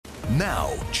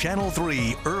Now, Channel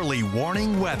 3 Early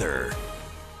Warning Weather.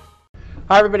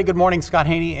 Hi everybody, good morning. Scott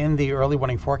Haney in the Early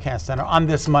Warning Forecast Center on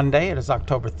this Monday. It is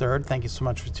October 3rd. Thank you so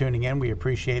much for tuning in. We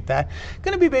appreciate that.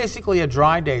 Going to be basically a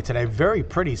dry day today. Very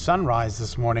pretty sunrise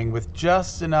this morning with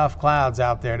just enough clouds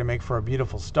out there to make for a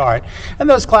beautiful start. And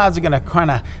those clouds are going to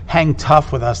kind of hang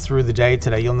tough with us through the day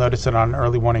today. You'll notice it on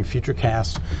Early Warning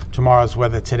Futurecast. Tomorrow's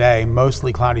weather today,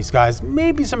 mostly cloudy skies,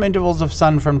 maybe some intervals of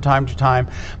sun from time to time,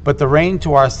 but the rain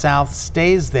to our south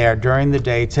stays there during the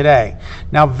day today.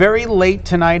 Now, very late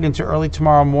tonight into early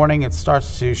tomorrow morning, it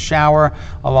starts to shower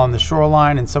along the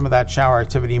shoreline, and some of that shower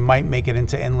activity might make it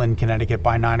into inland Connecticut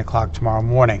by 9 o'clock tomorrow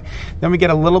morning. Then we get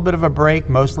a little bit of a break,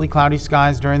 mostly cloudy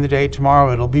skies during the day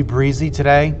tomorrow. It'll be breezy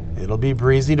today. It'll be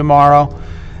breezy tomorrow.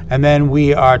 And then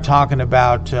we are talking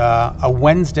about a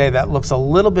Wednesday that looks a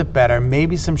little bit better,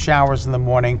 maybe some showers in the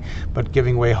morning, but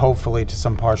giving way hopefully to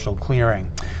some partial clearing.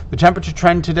 The temperature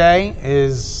trend today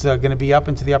is going to be up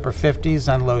into the upper 50s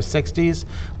and low 60s.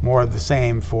 More of the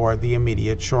same for the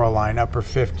immediate shoreline, upper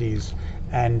 50s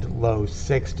and low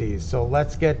 60s. So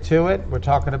let's get to it. We're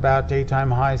talking about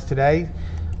daytime highs today,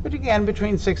 but again,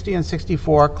 between 60 and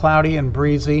 64, cloudy and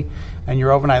breezy. And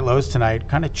your overnight lows tonight,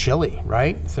 kind of chilly,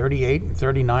 right? 38 and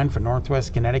 39 for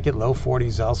Northwest Connecticut, low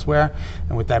 40s elsewhere.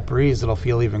 And with that breeze, it'll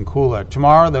feel even cooler.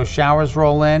 Tomorrow, those showers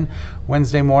roll in.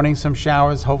 Wednesday morning, some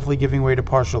showers, hopefully giving way to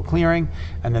partial clearing.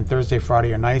 And then Thursday,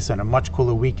 Friday are nice, and a much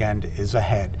cooler weekend is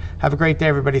ahead. Have a great day,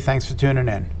 everybody. Thanks for tuning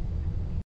in.